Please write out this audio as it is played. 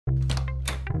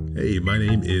Hey, my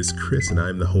name is Chris, and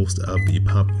I'm the host of the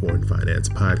Popcorn Finance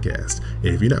Podcast. And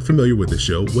if you're not familiar with the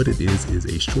show, what it is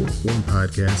a short-form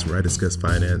podcast where I discuss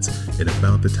finance in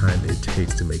about the time it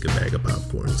takes to make a bag of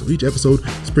popcorn. So each episode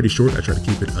is pretty short. I try to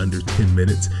keep it under 10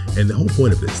 minutes. And the whole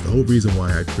point of this, the whole reason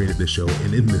why I created this show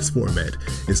and in this format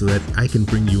is so that I can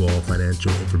bring you all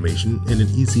financial information in an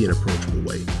easy and approachable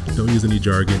way. Don't use any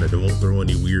jargon. I don't throw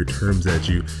any weird terms at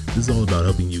you. This is all about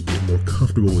helping you get more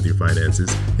comfortable with your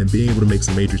finances and being able to make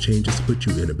some major changes to put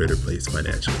you in a better place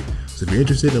financially. So if you're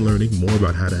interested in learning more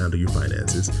about how to handle your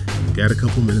finances and you got a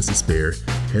couple minutes to spare,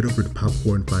 head over to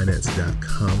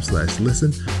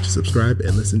popcornfinance.com/listen to subscribe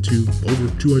and listen to over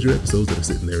 200 episodes that are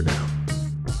sitting there now.